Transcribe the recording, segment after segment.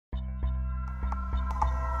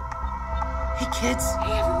Hey kids.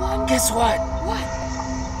 Hey everyone. Guess what? What?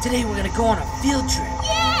 Today we're gonna go on a field trip.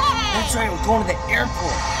 Yay! That's right, we're going to the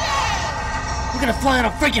airport. We're gonna fly on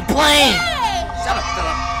a freaking plane. Yay! Shut up,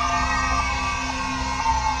 Philip.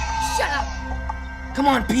 Shut up. Come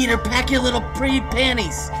on, Peter, pack your little pretty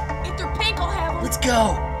panties. If they're pink, I'll have them. Let's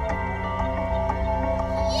go.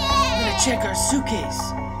 Yay! We're gonna check our suitcase.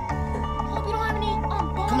 Hope you don't have any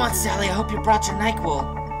bombs. Come on, Sally, I hope you brought your NyQuil.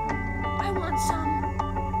 I want some.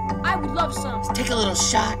 I would love some. Take a little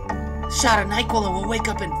shot of NyQuil and we'll wake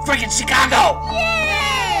up in friggin' Chicago!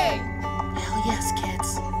 Yay! Hell yes,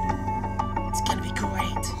 kids. It's gonna be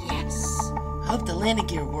great. Yes. I hope the landing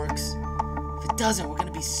gear works. If it doesn't, we're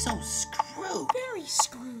gonna be so screwed. Very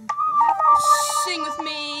screwed. Sing with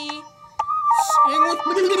me. Sing with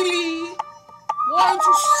me. Why aren't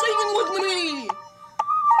you singing with me?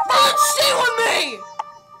 Fine, sing with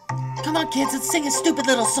me! Come on, kids, let's sing a stupid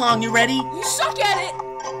little song. You ready? You suck at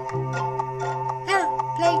it.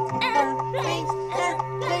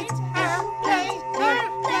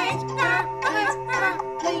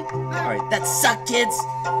 Alright, that sucked, kids.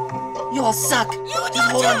 You all suck. You Just do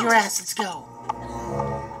hold on too. to your ass. Let's go.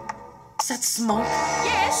 Is that smoke?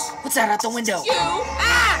 Yes. What's that out the window? You.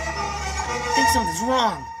 Ah! I think something's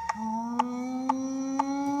wrong.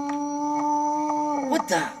 What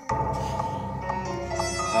the?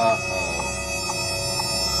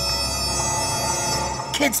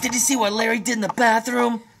 Kids, did you see what Larry did in the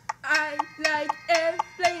bathroom? I like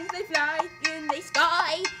airplanes, they fly in the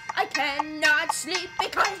sky. I cannot sleep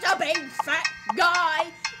because a big fat guy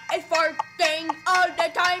is farting all the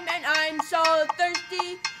time and I'm so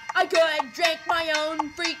thirsty. I could drink my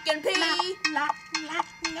own freaking pee.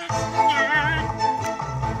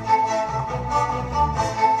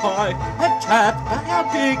 I'm trapped by a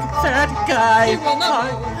big fat guy. You will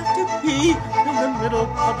not I have to pee in the middle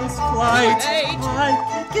of this flight. Wait. I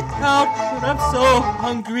can't get out, but I'm so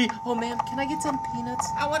hungry. Oh, ma'am, can I get some peanuts?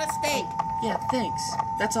 I want a steak. Yeah, thanks.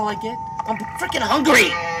 That's all I get? I'm freaking hungry!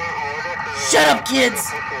 Shut up, kids!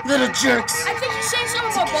 Little jerks! I think he's saying something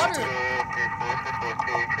about butter.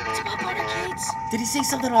 It's about butter, kids. Did he say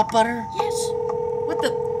something about butter? Yes. What the?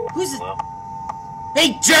 Who's it?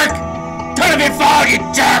 Hey, jerk! Turn off your phone, you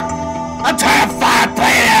jerk! I'm trying to fly a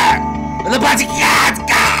plane here! With a bunch of cats!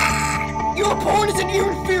 Your porn is an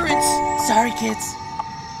interference. Sorry, kids.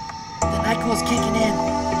 The NyQuil's kicking in.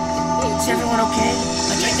 Is everyone okay?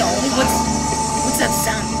 Hey, what's that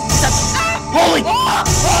sound? Holy! Oh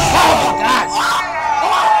my God!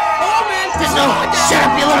 Oh man! There's no! Shut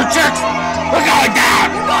up, you little jerks!